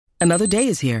Another day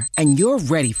is here, and you're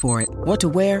ready for it. What to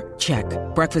wear? Check.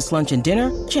 Breakfast, lunch, and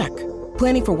dinner? Check.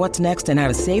 Planning for what's next and how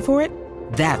to save for it?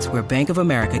 That's where Bank of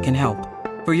America can help.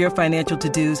 For your financial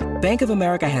to-dos, Bank of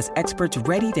America has experts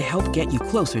ready to help get you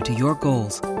closer to your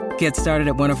goals. Get started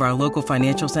at one of our local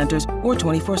financial centers or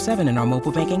 24/7 in our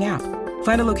mobile banking app.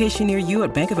 Find a location near you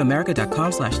at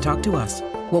bankofamerica.com/talktous.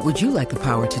 What would you like the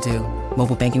power to do?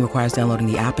 Mobile banking requires downloading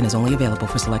the app and is only available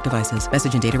for select devices.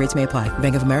 Message and data rates may apply.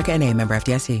 Bank of America N.A., member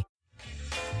FDIC.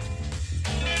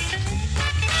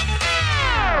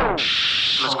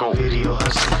 Let's go. Video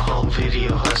hustle, home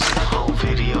video hustle, home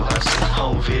video hustle,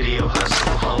 home video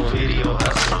hustle, home video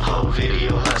hustle, home video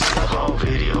hustle, home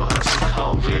video hustle,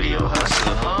 home video hustle,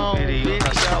 home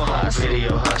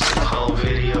video hustle, home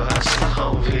video hustle,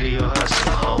 home video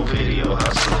hustle, home video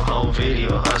hustle, home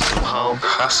video hustle, home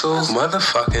hustle,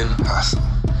 motherfucking hustle,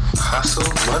 hustle,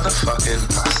 motherfucking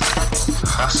hustle,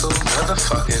 hustle,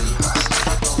 motherfucking hustle,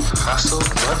 hustle,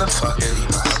 motherfucking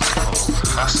hustle,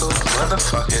 hustle,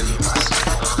 motherfucking hustle.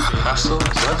 Hustle,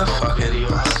 motherfucking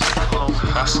hustle.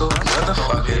 Hustle,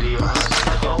 motherfucking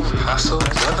hustle. Hustle,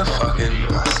 motherfucking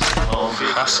hustle.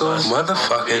 Hustle,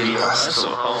 motherfucking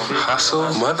hustle. Hustle,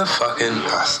 motherfucking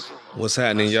hustle. What's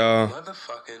happening, y'all?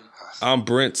 I'm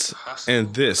Brent,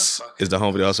 and this is the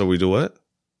home video hustle. We do what?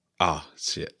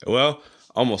 Shit. Well,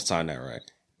 almost timed that right.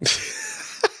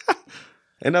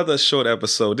 Another short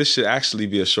episode. This should actually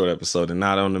be a short episode and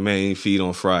not on the main feed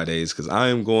on Fridays, because I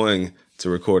am going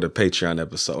to record a Patreon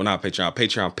episode. Well, not Patreon,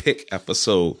 Patreon pick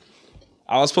episode.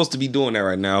 I was supposed to be doing that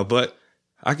right now, but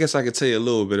I guess I could tell you a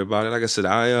little bit about it. Like I said,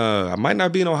 I might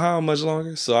not be in Ohio much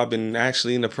longer, so I've been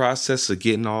actually in the process of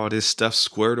getting all this stuff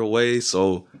squared away.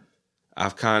 So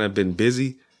I've kind of been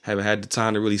busy. Haven't had the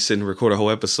time to really sit and record a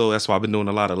whole episode. That's why I've been doing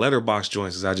a lot of letterbox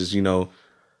joints. Is I just,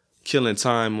 killing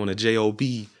time on a JOB,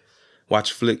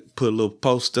 watch a flick, put a little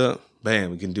post up, bam,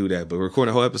 we can do that. But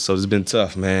recording a whole episode has been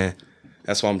tough, man.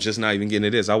 That's why I'm just not even getting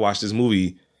to this. I watched this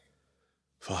movie,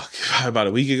 about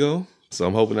a week ago. So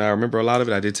I'm hoping that I remember a lot of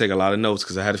it. I did take a lot of notes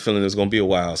because I had a feeling it was going to be a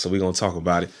while. So we're going to talk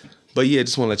about it. But yeah,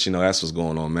 just want to let you know that's what's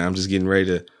going on, man. I'm just getting ready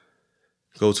to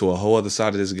go to a whole other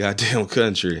side of this goddamn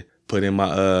country. Put in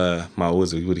my what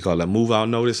do you call that? Move out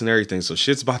notice and everything. So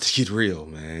shit's about to get real,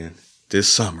 man. This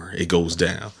summer, it goes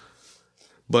down.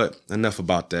 But enough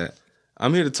about that.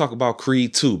 I'm here to talk about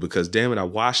Creed 2 because, damn it, I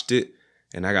watched it.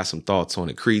 And I got some thoughts on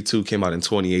it. Creed 2 came out in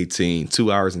 2018,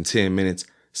 2 hours and 10 minutes,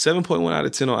 7.1 out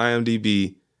of 10 on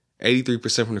IMDb,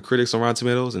 83% from the critics on Rotten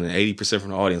Tomatoes, and then 80%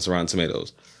 from the audience on Rotten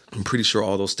Tomatoes. I'm pretty sure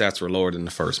all those stats were lower than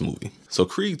the first movie. So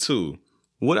Creed 2,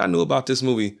 what I knew about this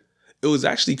movie, it was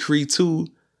actually Creed 2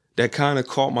 that kind of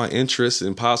caught my interest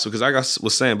in possible, because I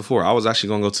was saying before, I was actually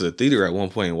going to go to the theater at one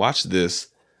point and watch this,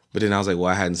 but then I was like,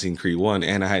 well, I hadn't seen Creed 1,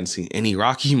 and I hadn't seen any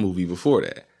Rocky movie before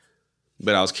that.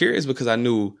 But I was curious because I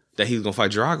knew that he was going to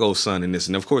fight Drago's son in this.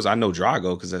 And of course, I know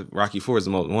Drago because Rocky 4 is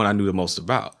the one I knew the most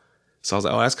about. So I was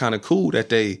like, oh, that's kind of cool that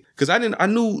because I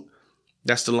knew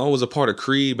that Stallone was a part of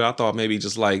Creed, but I thought maybe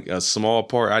just like a small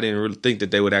part. I didn't really think that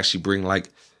they would actually bring like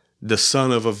the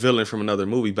son of a villain from another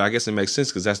movie. But I guess it makes sense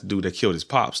because that's the dude that killed his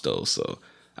pops, though. So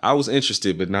I was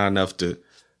interested, but not enough to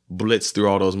blitz through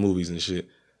all those movies and shit.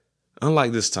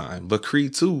 Unlike this time. But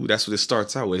Creed 2, that's what it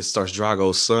starts out with. It starts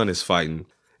Drago's son is fighting.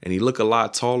 And he looked a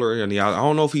lot taller. And I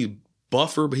don't know if he's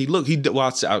buffer, but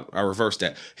I reversed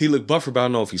that. He looked buffer, but I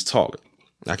don't know if he's taller.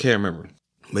 I can't remember.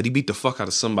 But he beat the fuck out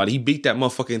of somebody. He beat that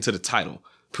motherfucker into the title.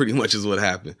 Pretty much is what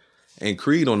happened. And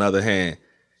Creed, on the other hand,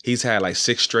 he's had like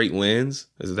 6 straight wins.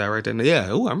 Is that right there? Yeah.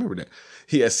 Oh, I remember that.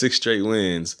 He had 6 straight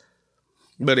wins.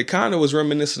 But it kind of was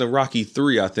reminiscent of Rocky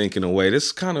 3, I think, in a way.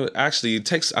 This kind of actually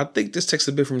takes a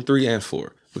bit from 3 and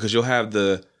 4. Because you'll have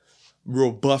the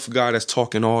real buff guy that's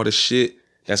talking all this shit.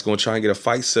 That's going to try and get a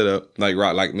fight set up like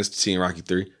Mr. T in Rocky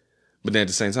 3. But then at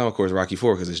the same time, of course, Rocky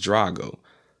 4 because it's Drago.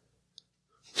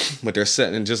 But they're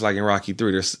setting, just like in Rocky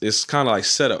 3, it's kind of like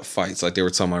setup fights like they were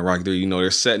talking about in Rocky 3.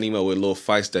 They're setting him up with little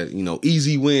fights that,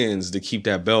 easy wins to keep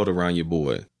that belt around your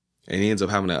boy. And he ends up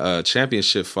having a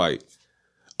championship fight.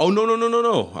 Oh,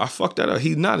 no. I fucked that up.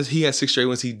 He had 6 straight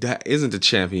wins. He isn't the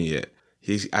champion yet.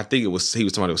 I think he was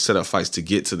talking about set up fights to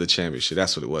get to the championship.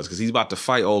 That's what it was. Because he's about to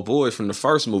fight old boy from the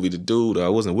first movie. The dude,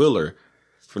 wasn't Willer,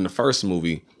 from the first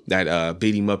movie that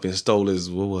beat him up and stole his,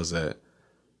 what was that?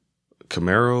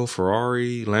 Camaro,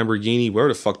 Ferrari, Lamborghini, where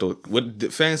the fuck, the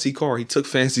fancy car. He took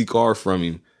fancy car from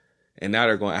him. And now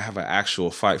they're going to have an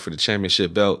actual fight for the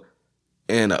championship belt.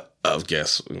 And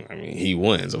he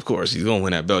wins, of course. He's going to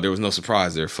win that belt. There was no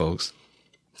surprise there, folks.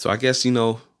 So I guess,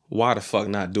 Why the fuck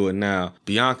not do it now?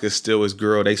 Bianca's still his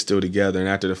girl. They still together. And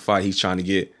after the fight, he's trying to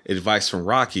get advice from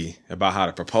Rocky about how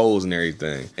to propose and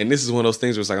everything. And this is one of those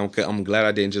things where it's like, I'm glad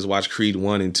I didn't just watch Creed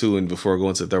 1 and 2. And before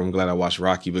going to the third, I'm glad I watched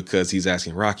Rocky, because he's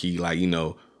asking Rocky, like, you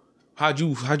know, how'd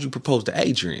you propose to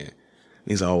Adrian? And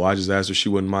he's like, oh, I just asked her if she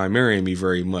wouldn't mind marrying me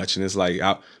very much. And it's like,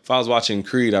 if I was watching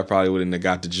Creed, I probably wouldn't have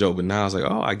got the joke. But now I was like,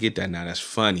 oh, I get that now. That's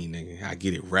funny, nigga. I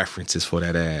get it. References for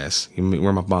that ass.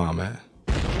 Where my bomb at?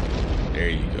 There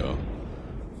you go.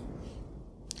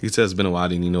 He says it's been a while, I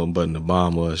didn't even know what button the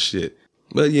bomb was. Shit.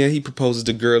 But yeah, he proposes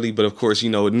to Girly, but of course, you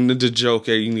know, the joke,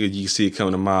 you see it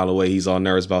coming a mile away. He's all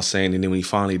nervous about saying it, and then when he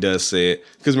finally does say it,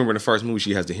 because remember in the first movie,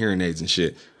 she has the hearing aids and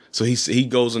shit. So he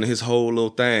goes into his whole little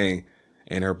thing,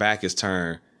 and her back is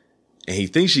turned, and he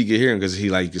thinks she could hear him because he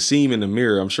like could see him in the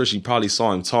mirror. I'm sure she probably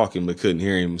saw him talking, but couldn't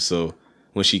hear him. So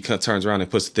when she turns around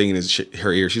and puts the thing in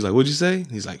her ear, she's like, what'd you say?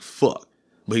 He's like, fuck.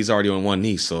 But he's already on one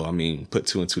knee, so I mean, put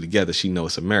two and two together, she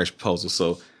knows it's a marriage proposal.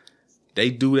 So they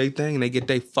do their thing and they get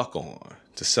their fuck on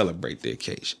to celebrate the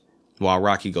occasion. While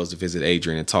Rocky goes to visit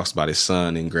Adrian and talks about his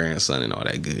son and grandson and all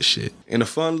that good shit. In a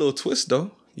fun little twist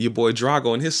though, your boy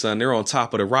Drago and his son, they're on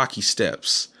top of the Rocky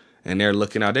steps and they're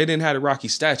looking out. They didn't have the Rocky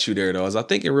statue there though, as I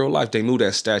think in real life they moved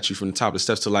that statue from the top of the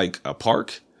steps to like a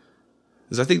park.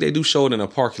 As I think they do show it in a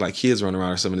park, like kids running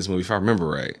around or something in this movie, if I remember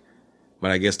right. But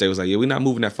I guess they was like, yeah, we're not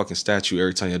moving that fucking statue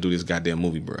every time y'all do this goddamn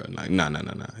movie, bro. Like, nah.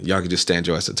 Y'all can just stand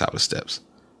your ass at the top of the steps.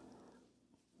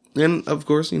 And, of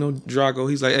course, you know, Drago,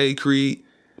 he's like, hey, Creed,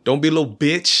 don't be a little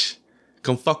bitch.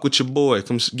 Come fuck with your boy.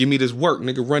 Come give me this work,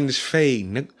 nigga. Run this fade,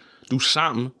 nigga. Do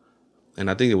something.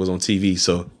 And I think it was on TV,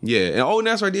 so, yeah. And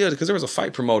that's right there, because there was a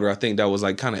fight promoter, I think, that was,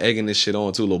 like, kind of egging this shit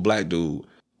on to a little black dude.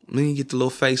 And then you get the little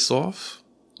face off.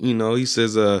 You know, he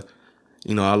says,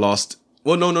 you know, I lost...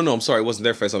 Well, no. I'm sorry. It wasn't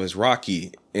their face off. It's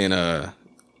Rocky and,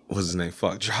 what's his name?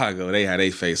 Fuck, Drago. They had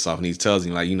their face off. And he tells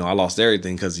him, like, you know, I lost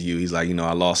everything because of you. He's like, you know,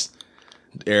 I lost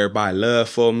everybody love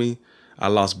for me. I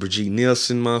lost Brigitte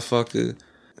Nielsen, motherfucker.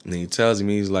 And then he tells him,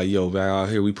 he's like, yo, back out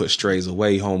here, we put strays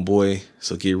away, homeboy.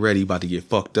 So get ready. About to get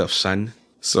fucked up, son.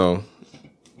 So,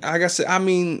 like I said, I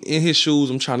mean, in his shoes,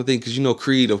 I'm trying to think. Because, you know,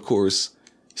 Creed, of course,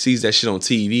 sees that shit on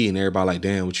TV. And everybody like,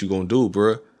 damn, what you gonna do,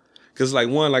 bruh? Because, like,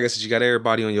 one, like I said, you got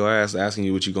everybody on your ass asking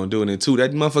you what you gonna do. And then two,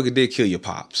 that motherfucker did kill your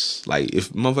pops. Like,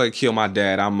 if motherfucker killed my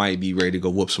dad, I might be ready to go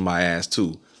whoop some my ass,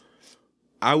 too.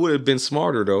 I would have been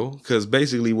smarter, though, because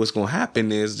basically what's gonna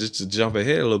happen is, just to jump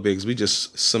ahead a little bit, because we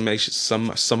just summarize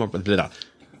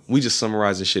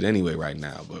this shit anyway right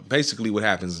now. But basically what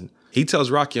happens, he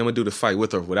tells Rocky, I'm gonna do the fight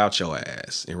with or without your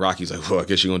ass. And Rocky's like, well, I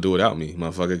guess you're gonna do it without me,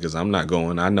 motherfucker, because I'm not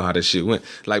going. I know how this shit went.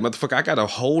 Like, motherfucker, I got a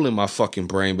hole in my fucking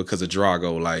brain because of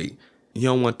Drago. Like, you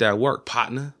don't want that work,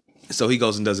 partner. So he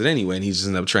goes and does it anyway, and he just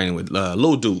ends up training with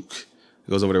Lil Duke.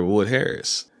 He goes over there with Wood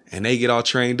Harris. And they get all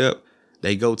trained up.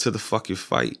 They go to the fucking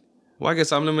fight. Well, I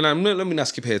guess let me not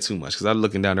skip ahead too much, because I'm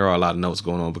looking down, there are a lot of notes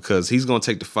going on, because he's gonna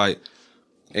take the fight.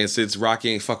 And since Rocky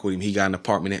ain't fuck with him, he got an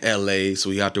apartment in LA,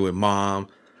 so he out there with mom.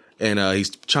 And he's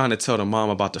trying to tell the mom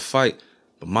about the fight.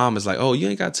 But mom is like, oh, you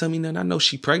ain't got to tell me nothing. I know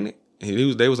she pregnant.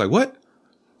 And they was like, what?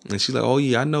 And she's like, oh,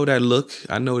 yeah, I know that look.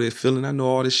 I know that feeling. I know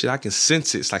all this shit. I can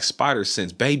sense it. It's like spider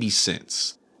sense, baby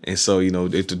sense. And so, you know,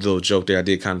 the little joke there, I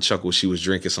did kind of chuckle. She was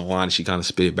drinking some wine and she kind of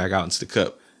spit it back out into the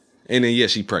cup. And then, yeah,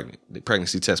 she pregnant. The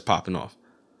pregnancy test popping off.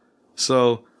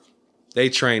 So they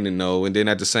train to know. And then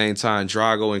at the same time,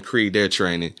 Drago and Creed, they're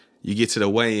training. You get to the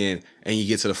weigh-in and you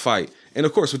get to the fight. And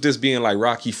of course, with this being like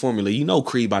Rocky formula, you know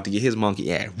Creed about to get his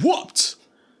monkey ass whooped.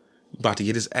 About to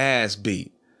get his ass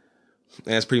beat.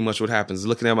 And that's pretty much what happens.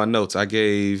 Looking at my notes, I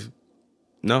get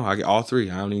all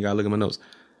three. I don't even gotta look at my notes.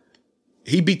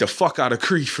 He beat the fuck out of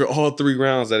Creed for all 3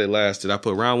 rounds that it lasted. I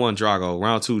put round 1, Drago,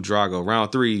 round 2, Drago,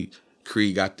 round 3,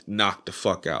 Creed got knocked the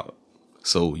fuck out.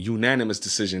 So unanimous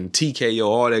decision, TKO,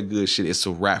 all that good shit. It's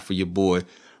a wrap for your boy.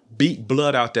 Beat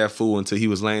blood out that fool until he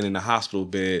was laying in the hospital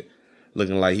bed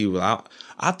looking like he was out.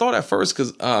 I thought at first,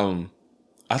 because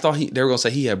I thought they were going to say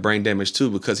he had brain damage too,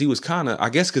 because he was kind of, I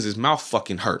guess because his mouth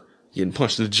fucking hurt. Getting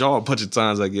punched in the jaw a bunch of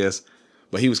times, I guess.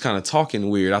 But he was kind of talking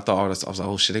weird. I was like,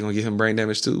 oh shit, they going to give him brain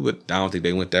damage too? But I don't think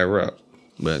they went that route.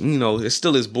 But, you know, it's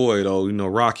still his boy, though. You know,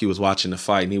 Rocky was watching the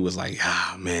fight, and he was like,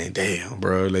 man, damn,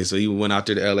 bro. Like, so he went out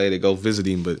there to L.A. to go visit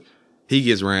him, but he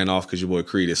gets ran off because your boy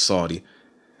Creed is salty.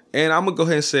 And I'm going to go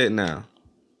ahead and say it now.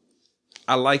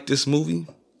 I like this movie,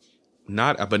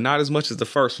 but not as much as the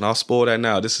first one. I'll spoil that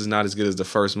now. This is not as good as the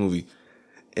first movie.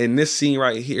 In this scene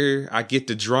right here, I get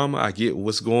the drama, I get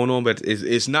what's going on, but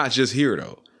it's not just here,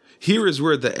 though. Here is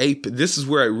where this is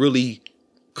where it really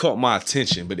caught my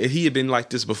attention. But he had been like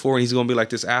this before, and he's going to be like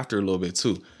this after a little bit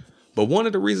too. But one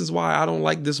of the reasons why I don't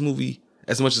like this movie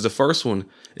as much as the first one,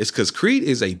 is because Creed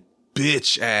is a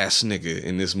bitch ass nigga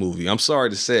in this movie. I'm sorry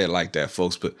to say it like that,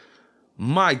 folks, but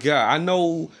my God, I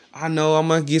know I'm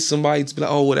gonna get somebody to be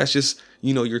like, oh, well, that's just,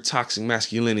 your toxic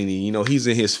masculinity. He's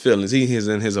in his feelings. He's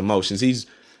in his emotions. He's,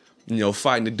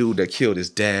 fighting the dude that killed his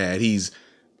dad. He's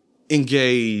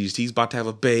engaged. He's about to have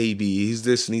a baby. He's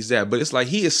this and he's that. But it's like,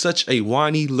 he is such a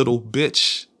whiny little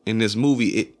bitch in this movie.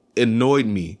 It annoyed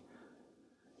me.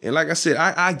 And like I said,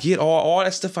 I get all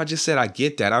that stuff I just said. I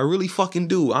get that. I really fucking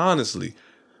do, honestly.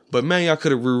 But man, y'all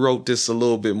could have rewrote this a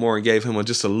little bit more and gave him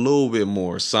just a little bit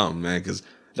more something, man. Because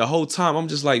the whole time I'm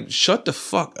just like, shut the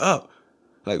fuck up.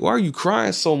 Like, why are you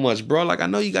crying so much, bro? Like, I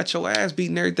know you got your ass beat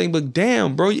and everything, but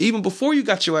damn, bro, even before you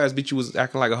got your ass beat, you was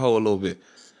acting like a hoe a little bit.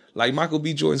 Like, Michael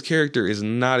B. Jordan's character is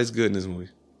not as good in this movie.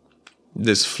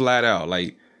 Just flat out.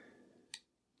 Like,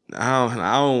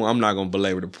 I'm not going to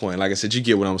belabor the point. Like I said, you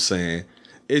get what I'm saying.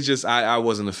 It's just, I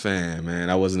wasn't a fan, man.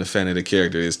 I wasn't a fan of the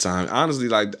character this time. Honestly,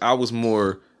 like, I was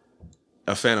more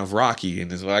a fan of Rocky in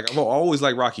this. Like, I've always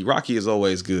liked Rocky. Rocky is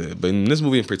always good. But in this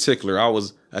movie in particular, I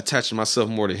was attaching myself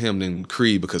more to him than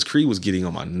Creed, because Creed was getting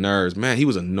on my nerves. Man, he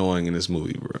was annoying in this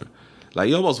movie, bro. Like,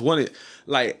 you almost wanted,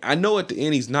 like, I know at the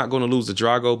end he's not going to lose to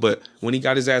Drago, but when he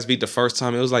got his ass beat the first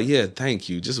time, it was like, yeah, thank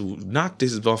you. Just knock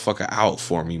this motherfucker out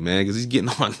for me, man, because he's getting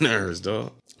on my nerves,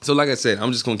 dog. So like I said,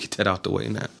 I'm just going to get that out the way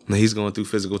now. He's going through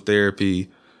physical therapy.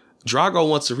 Drago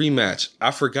wants a rematch.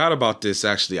 I forgot about this,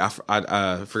 actually. I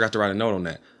forgot to write a note on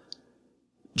that.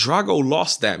 Drago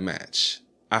lost that match.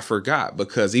 I forgot,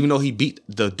 because even though he beat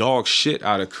the dog shit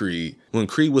out of Creed, when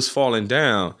Creed was falling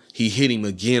down, he hit him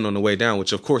again on the way down,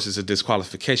 which of course is a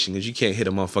disqualification, because you can't hit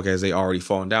a motherfucker as they already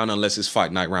falling down unless it's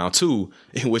Fight Night Round 2,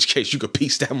 in which case you could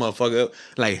piece that motherfucker up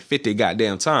like 50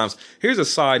 goddamn times. Here's a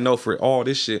side note for all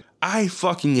this shit. I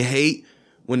fucking hate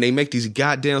when they make these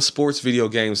goddamn sports video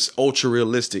games ultra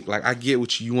realistic. Like, I get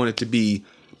what you want it to be,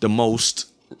 the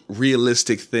most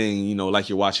realistic thing, like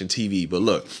you're watching TV. But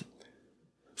look,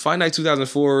 Fight Night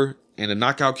 2004 and the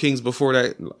Knockout Kings before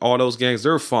that, all those games,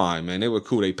 they're fine, man. They were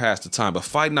cool. They passed the time. But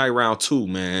Fight Night Round 2,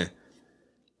 man,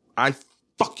 I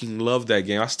fucking love that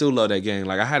game. I still love that game.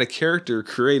 Like, I had a character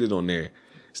created on there.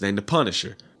 His name The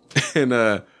Punisher.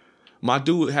 And my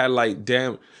dude had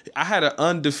I had an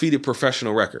undefeated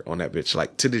professional record on that bitch.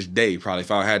 Like, to this day, probably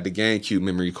if I had the GameCube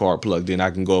memory card plugged in,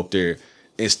 I can go up there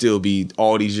and still be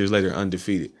all these years later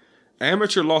undefeated.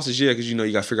 Amateur losses, yeah, because you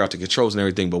got to figure out the controls and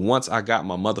everything. But once I got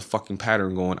my motherfucking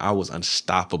pattern going, I was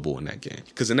unstoppable in that game.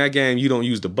 Because in that game, you don't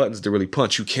use the buttons to really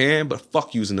punch. You can, but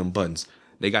fuck using them buttons.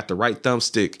 They got the right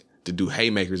thumbstick to do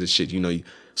haymakers and shit. You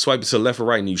swipe it to the left or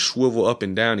right and you swivel up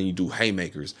and down and you do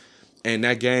haymakers. And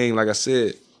that game, like I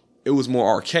said, it was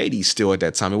more arcadey still at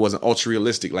that time. It wasn't ultra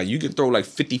realistic. Like, you could throw like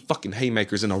 50 fucking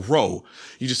haymakers in a row.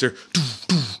 You just hear, doo,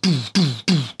 doo, doo, doo,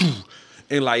 doo, doo.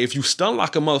 And like, if you stun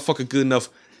lock a motherfucker good enough,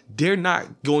 they're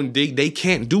not going, they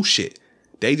can't do shit.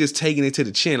 They just taking it to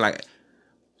the chin. Like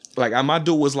my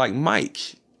dude was like Mike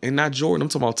and not Jordan. I'm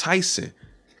talking about Tyson.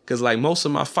 Cause like most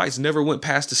of my fights never went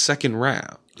past the second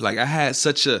round. Like, I had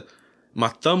my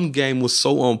thumb game was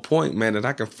so on point, man, that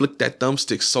I can flick that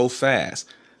thumbstick so fast.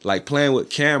 Like, playing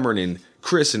with Cameron and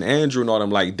Chris and Andrew and all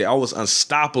them, like, I was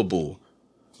unstoppable.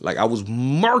 Like, I was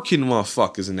marking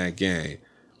motherfuckers in that game.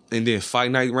 And then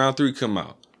Fight Night Round 3 come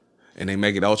out. And they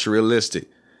make it ultra realistic.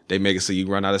 They make it so you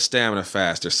run out of stamina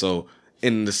faster. So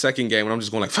in the second game, when I'm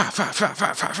just going like,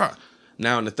 fa.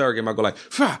 Now in the third game, I go like,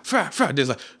 fa. Then it's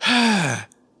like,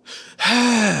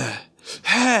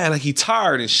 like he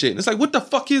tired and shit. And it's like, what the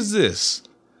fuck is this?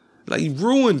 Like, he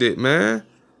ruined it, man.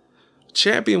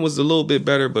 Champion was a little bit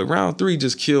better, but round 3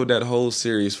 just killed that whole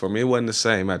series for me. It wasn't the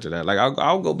same after that. Like,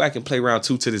 I'll go back and play round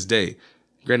 2 to this day.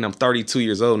 Granted, I'm 32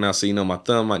 years old now, so, my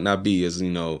thumb might not be as,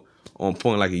 on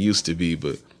point like it used to be,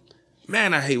 but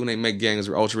man, I hate when they make games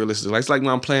ultra realistic. Like, it's like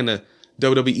when I'm playing the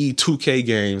WWE 2K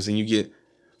games and you get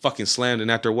fucking slammed,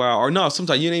 and after a while, or no,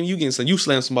 sometimes you getting slammed, you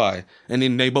slam somebody, and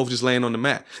then they both just laying on the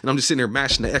mat, and I'm just sitting there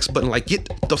mashing the X button like, get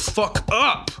the fuck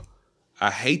up.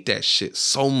 I hate that shit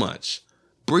so much.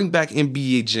 Bring back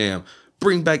NBA Jam.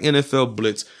 Bring back NFL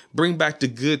Blitz. Bring back the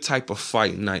good type of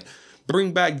fight night.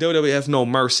 Bring back WWF No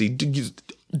Mercy.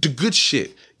 The good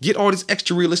shit. Get all this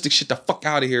extra realistic shit the fuck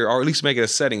out of here, or at least make it a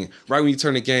setting right when you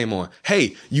turn the game on.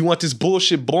 Hey, you want this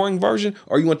bullshit boring version,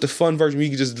 or you want the fun version where you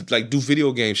can just like do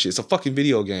video game shit? It's a fucking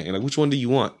video game. Like, which one do you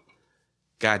want?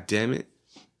 God damn it.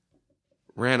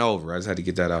 Ran over. I just had to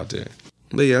get that out there.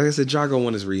 But yeah, like I said, Drago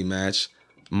won his rematch.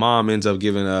 Mom ends up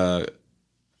giving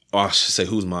I should say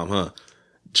whose mom, huh?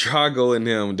 Drago and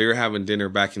him, they're having dinner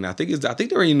back in, I think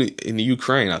they're in the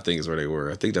Ukraine, I think is where they were.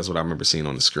 I think that's what I remember seeing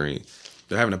on the screen.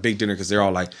 they're having a big dinner because they're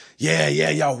all like, yeah,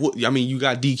 y'all. I mean, you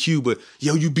got DQ, but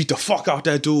yo, you beat the fuck out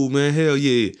that dude, man. Hell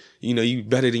yeah. You know, you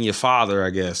better than your father, I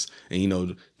guess. And, you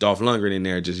know, Dolph Lundgren in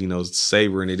there just, you know,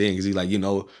 savoring it in because he's like, you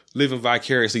know, living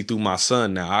vicariously through my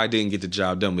son now. I didn't get the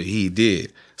job done, but he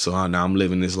did. So now I'm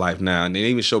living this life now. And they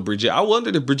even show Bridget. I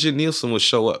wondered if Bridget Nielsen would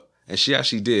show up. And she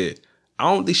actually did.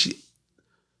 I don't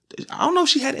know if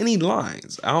she had any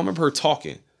lines. I don't remember her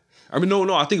talking. I mean,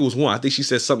 no, I think it was one. I think she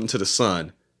said something to the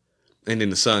son. And then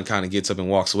the son kind of gets up and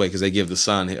walks away because they give the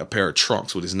son a pair of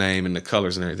trunks with his name and the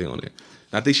colors and everything on it.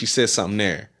 And I think she says something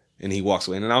there, and he walks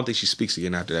away. And I don't think she speaks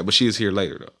again after that, but she is here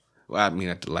later, though. Well, I mean,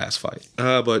 at the last fight.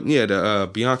 But yeah, the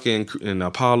Bianca and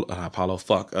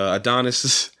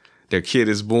Adonis, their kid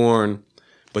is born.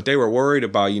 But they were worried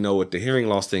about, you know, with the hearing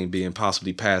loss thing being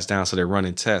possibly passed down, so they're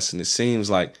running tests. And it seems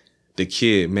like the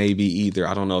kid may be either,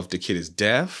 I don't know if the kid is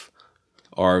deaf,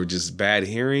 or just bad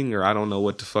hearing, or I don't know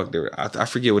what the fuck I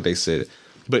forget what they said.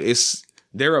 But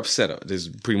they're upset. This is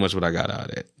pretty much what I got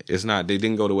out of it. It's not, they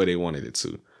didn't go the way they wanted it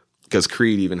to. Because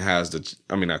Creed even has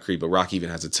not Creed, but Rocky even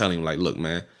has to tell him, like, look,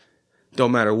 man,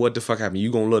 don't matter what the fuck happened,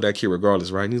 you gonna love that kid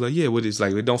regardless, right? And he's like, yeah, what is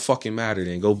like, it don't fucking matter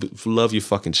then. Go love your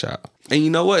fucking child. And you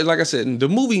know what? Like I said, the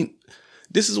movie,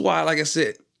 this is why, like I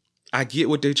said, I get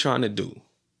what they're trying to do.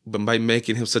 But by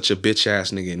making him such a bitch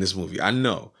ass nigga in this movie, I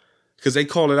know. Because they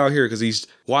call it out here because he's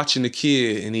watching the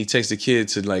kid and he takes the kid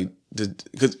to like,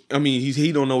 because I mean,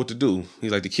 he don't know what to do.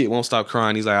 He's like, the kid won't stop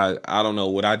crying. He's like, I don't know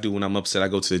what I do when I'm upset. I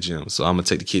go to the gym. So I'm going to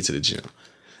take the kid to the gym.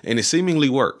 And it seemingly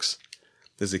works.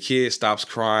 Because the kid stops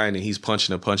crying and he's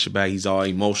punching a punching bag. He's all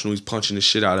emotional. He's punching the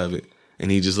shit out of it. And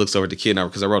he just looks over at the kid now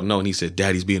because I wrote a note and he said,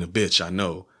 Daddy's being a bitch. I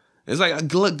know. And it's like,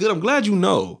 good. I'm glad you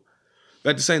know.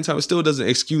 But at the same time, it still doesn't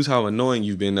excuse how annoying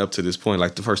you've been up to this point,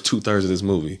 like the first 2/3 of this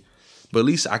movie. But at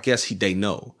least I guess they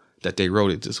know that they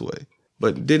wrote it this way.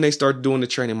 But then they start doing the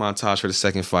training montage for the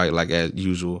second fight, like as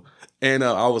usual. And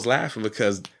I was laughing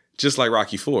because just like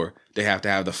Rocky IV, they have to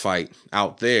have the fight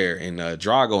out there in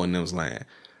Drago and them's land.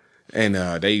 And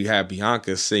they have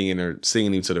Bianca singing him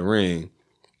to the ring.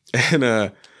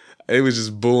 And it was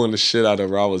just booing the shit out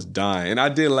of her. I was dying. And I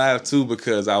did laugh too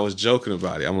because I was joking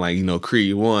about it. I'm like, you know,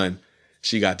 Creed 1,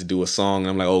 she got to do a song.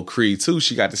 I'm like, oh, Creed 2,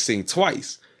 she got to sing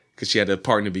twice. Because she had the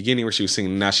part in the beginning where she was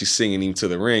singing, now she's singing him to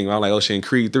the ring. I'm like, oh, she in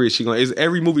Creed 3, is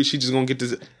every movie she just gonna get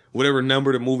this, whatever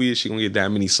number the movie is, she gonna get that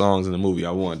many songs in the movie, I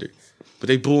wonder. But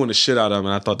they booing the shit out of him,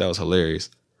 and I thought that was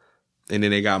hilarious. And then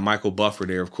they got Michael Buffer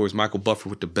there, of course. Michael Buffer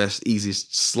with the best,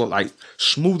 easiest,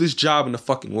 smoothest job in the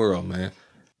fucking world, man.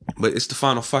 But it's the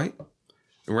final fight.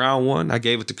 In round 1, I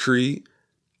gave it to Creed.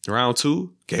 In round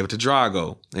 2, gave it to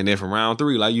Drago. And then from round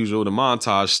 3, like usual, the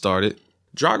montage started.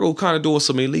 Drago kind of doing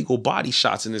some illegal body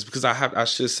shots in this because I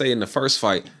should say in the first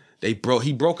fight, he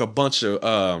broke a bunch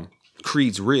of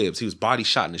Creed's ribs. He was body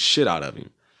shotting the shit out of him.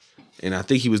 And I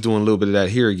think he was doing a little bit of that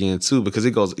here again too, because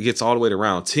it gets all the way to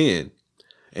round 10.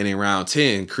 And in round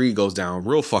 10, Creed goes down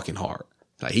real fucking hard.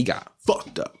 Like he got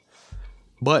fucked up.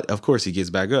 But of course he gets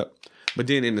back up. But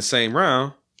then in the same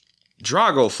round,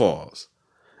 Drago falls.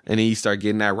 And then you start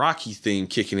getting that Rocky theme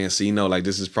kicking in. So you know, like,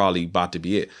 this is probably about to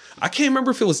be it. I can't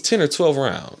remember if it was 10 or 12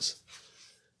 rounds.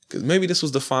 Because maybe this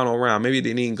was the final round. Maybe it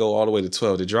didn't even go all the way to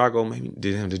 12. Did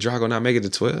Drago not make it to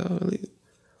 12?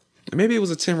 Maybe it was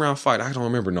a 10-round fight. I don't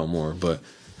remember no more. But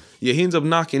yeah, he ends up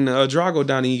knocking Drago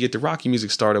down and you get the Rocky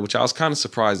music started, which I was kind of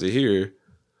surprised to hear.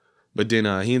 But then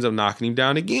he ends up knocking him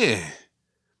down again.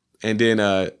 And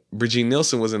then Brigitte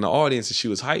Nielsen was in the audience and she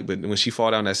was hyped. But when she fell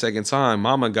down that second time,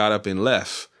 Mama got up and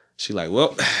left. She like,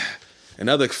 well,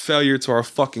 another failure to our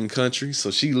fucking country.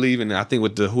 So she leaving, I think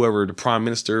with whoever the prime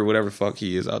minister or whatever the fuck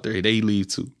he is out there, they leave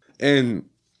too. And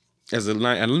as a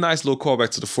nice little callback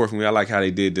to the fourth movie, I like how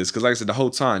they did this. Because like I said, the whole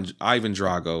time, Ivan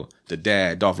Drago, the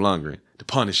dad, Dolph Lundgren, the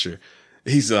Punisher,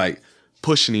 he's like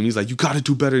pushing him. He's like, you got to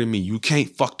do better than me. You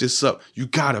can't fuck this up. You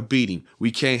got to beat him.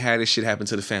 We can't have this shit happen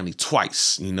to the family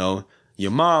twice, you know. Your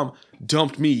mom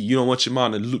dumped me. You don't want your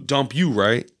mom to dump you,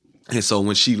 right? And so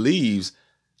when she leaves,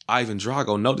 Ivan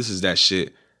Drago notices that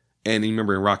shit. And you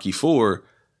remember in Rocky IV,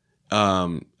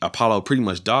 Apollo pretty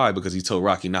much died because he told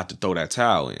Rocky not to throw that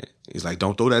towel in. He's like,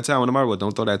 don't throw that towel in, no matter what,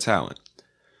 don't throw that towel in.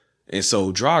 And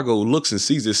so Drago looks and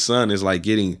sees his son is like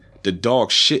getting the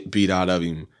dog shit beat out of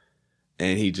him.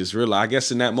 And he just realized, I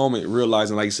guess in that moment,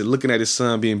 realizing, like he said, looking at his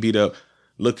son being beat up,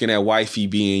 looking at wifey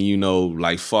being, you know,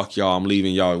 like, fuck y'all, I'm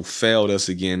leaving, y'all failed us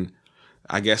again.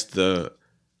 I guess the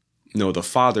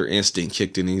father instinct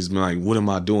kicked in. And he's been like, what am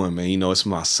I doing, man? You know, it's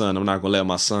my son. I'm not going to let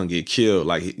my son get killed.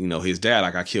 Like, you know, his dad,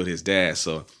 like I killed his dad.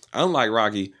 So unlike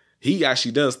Rocky, he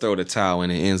actually does throw the towel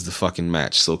in and ends the fucking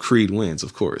match. So Creed wins,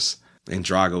 of course. And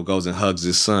Drago goes and hugs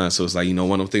his son. So it's like, you know,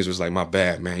 one of them things was like, my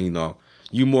bad, man. You know,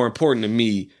 You more important to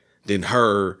me than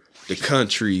her, the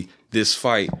country, this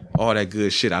fight, all that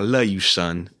good shit. I love you,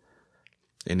 son.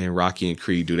 And then Rocky and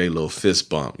Creed do their little fist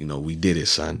bump. You know, we did it,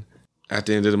 son. At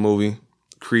the end of the movie,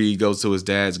 Creed goes to his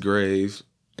dad's grave,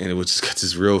 and it was just got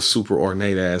this real super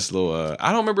ornate ass little.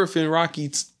 I don't remember if in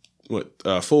Rocky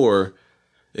 4,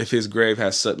 if his grave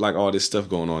has such like all this stuff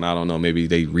going on. I don't know. Maybe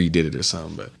they redid it or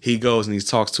something. But he goes and he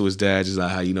talks to his dad, just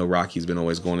like how Rocky's been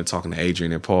always going and talking to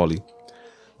Adrian and Paulie.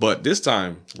 But this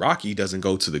time, Rocky doesn't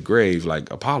go to the grave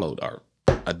like Apollo or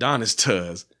Adonis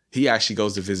does. He actually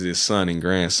goes to visit his son and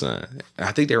grandson.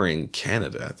 I think they were in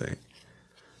Canada, I think.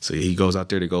 So he goes out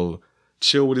there to go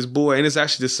chill with his boy. And it's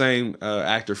actually the same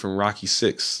actor from Rocky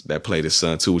 6 that played his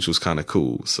son too, which was kind of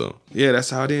cool. So yeah, that's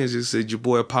how it ends. Just said your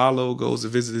boy Apollo goes to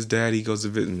visit his dad. He goes to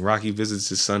visit, and Rocky visits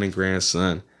his son and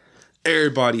grandson.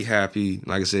 Everybody happy.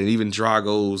 Like I said, even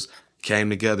Drago's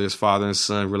came together, his father and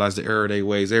son, realized the error of their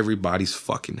ways. Everybody's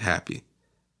fucking happy.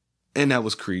 And that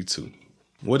was Creed 2.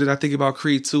 What did I think about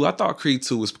Creed 2? I thought Creed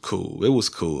 2 was cool. It was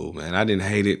cool, man. I didn't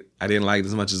hate it. I didn't like it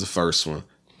as much as the first one.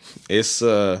 It's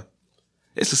a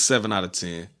 7 out of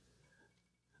 10.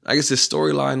 I guess his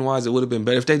storyline wise, it would have been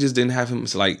better if they just didn't have him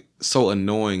like so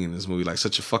annoying in this movie, like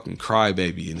such a fucking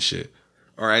crybaby and shit.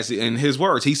 Or as in his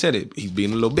words, he said it, he's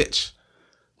being a little bitch.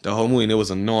 The whole movie, and it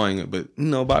was annoying. But you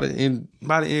know, by the end,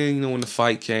 you know, when the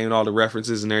fight came and all the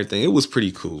references and everything, it was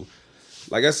pretty cool.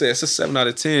 Like I said, it's a 7 out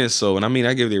of 10. So, and I mean,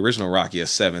 I give the original Rocky a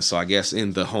 7. So I guess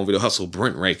in the Home Video Hustle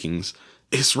Brent rankings,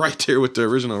 it's right there with the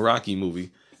original Rocky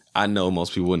movie. I know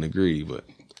most people wouldn't agree, but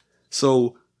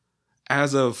so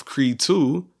as of Creed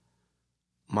 2,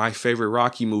 my favorite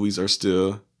Rocky movies are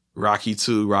still Rocky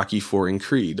 2, Rocky 4, and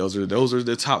Creed. Those are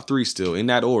the top 3 still in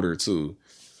that order too.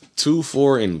 2,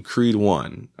 4, and Creed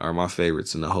 1 are my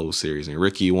favorites in the whole series, and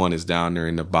Ricky 1 is down there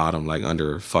in the bottom, like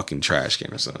under a fucking trash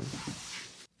can or something.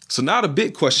 So now the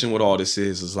big question with all this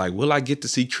is like, will I get to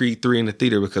see Creed 3 in the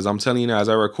theater? Because I'm telling you now, as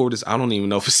I record this, I don't even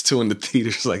know if it's still in the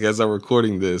theaters. Like, as I'm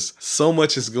recording this, so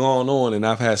much is going on, and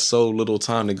I've had so little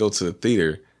time to go to the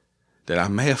theater that I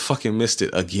may have fucking missed it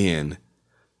again.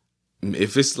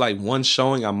 If it's like one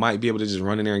showing, I might be able to just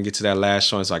run in there and get to that last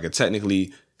showing so I could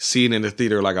technically see it in the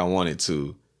theater like I wanted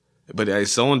to. But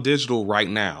it's on digital right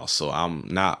now, so I'm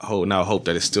not hope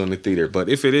that it's still in the theater. But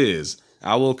if it is,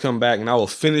 I will come back and I will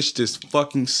finish this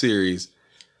fucking series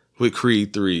with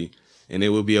Creed 3, and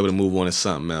then we'll be able to move on to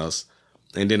something else.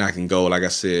 And then I can go, like I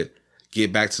said,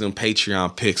 get back to them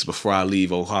Patreon picks before I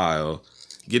leave Ohio.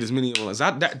 Get as many ones.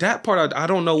 That part, I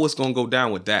don't know what's going to go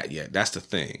down with that yet. That's the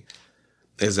thing.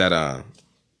 Is that I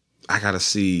got to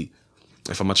see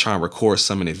if I'm going to try and record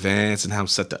some in advance and have them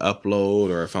set to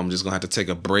upload, or if I'm just going to have to take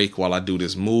a break while I do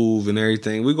this move and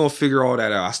everything. We're going to figure all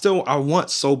that out. I want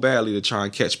so badly to try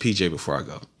and catch PJ before I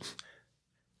go.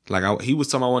 Like, he was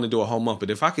telling me I want to do a whole month,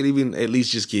 but if I could even at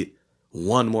least just get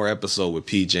one more episode with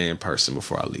PJ in person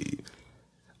before I leave,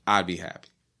 I'd be happy.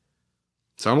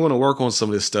 So I'm going to work on some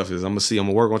of this stuff. I'm going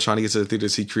to work on trying to get to the theater to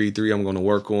see Creed 3. I'm going to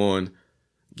work on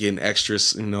getting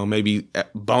extras, you know, maybe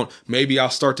I'll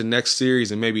start the next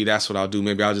series, and maybe that's what I'll do.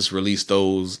 Maybe I'll just release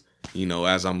those, you know,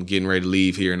 as I'm getting ready to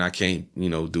leave here and I can't, you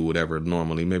know, do whatever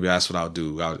normally. Maybe that's what I'll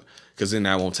do. Because then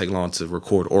that won't take long to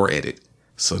record or edit.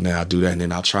 So now I'll do that, and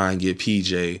then I'll try and get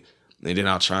PJ, and then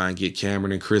I'll try and get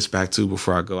Cameron and Chris back too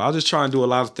before I go. I'll just try and do a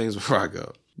lot of things before I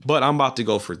go. But I'm about to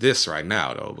go for this right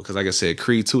now, though, because like I said,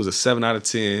 Creed 2 is a 7 out of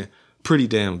 10. Pretty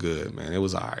damn good, man. It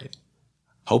was all right.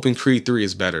 Hoping Creed 3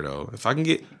 is better, though. If I can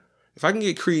get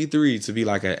Creed 3 to be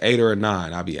like an 8 or a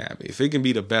 9, I'll be happy. If it can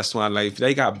be the best one, like if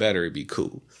they got better, it'd be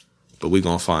cool. But we're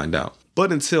going to find out.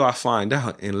 But until I find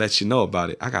out and let you know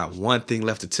about it, I got one thing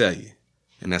left to tell you.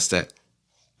 And that's that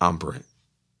I'm Brent.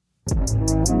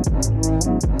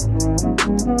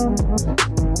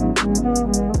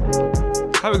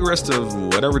 Have a good rest of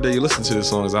whatever day you listen to this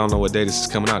song. I don't know what day this is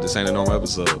coming out. This ain't a normal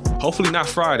episode. Hopefully not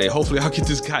Friday. Hopefully I'll get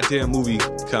this goddamn movie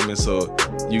coming so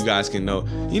you guys can know.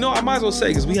 You know, I might as well say,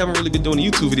 because we haven't really been doing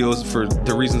YouTube videos for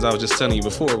the reasons I was just telling you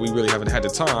before. We really haven't had the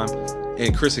time.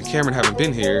 And Chris and Cameron haven't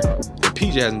been here. And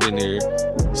PJ hasn't been here.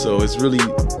 So it's really,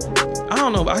 I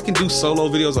don't know. I can do solo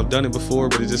videos. I've done it before,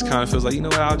 but it just kind of feels like, you know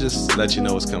what? I'll just let you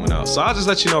know what's coming out. So I'll just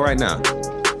let you know right now.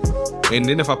 And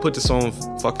then if I put this on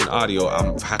fucking audio,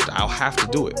 I'll have to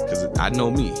do it, because I know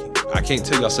me. I can't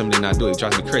tell y'all something and not do it. It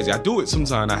drives me crazy. I do it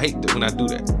sometimes. I hate it when I do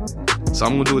that. So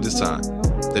I'm going to do it this time.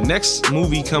 The next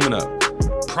movie coming up,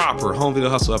 proper Home Video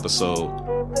Hustle episode,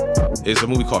 is a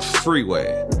movie called Freeway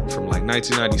from like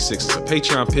 1996. It's a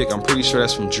Patreon pick. I'm pretty sure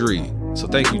that's from Dree. So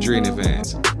thank you, Dree, in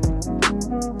advance.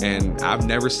 And I've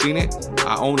never seen it.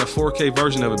 I own a 4K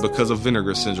version of it because of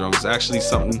Vinegar Syndrome. It's actually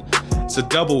something, it's a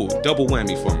double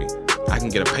whammy for me. I can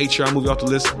get a Patreon movie off the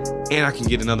list, and I can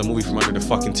get another movie from under the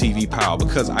fucking TV pile,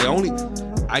 because I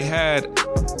had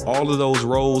all of those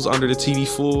rows under the TV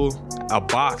full, a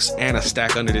box and a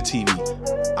stack under the TV.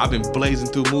 I've been blazing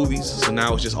through movies, so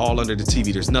now it's just all under the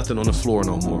TV. There's nothing on the floor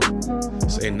no more.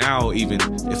 And now even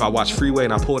if I watch Freeway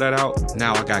and I pull that out,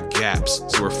 now I got gaps.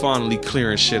 So we're finally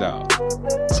clearing shit out.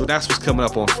 So that's what's coming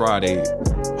up on Friday.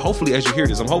 Hopefully, as you hear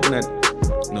this, I'm hoping that,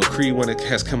 Creed, when it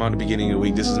has come out in the beginning of the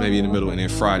week, this is maybe in the middle, and then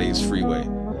Friday is Freeway.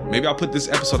 Maybe I'll put this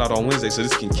episode out on Wednesday so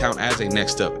this can count as a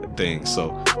next up thing.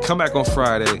 So come back on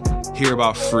Friday, hear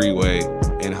about Freeway,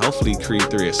 and hopefully Creed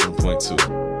 3 at some point too.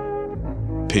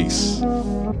 Peace.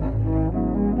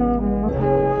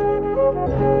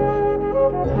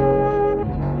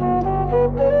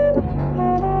 Thank you.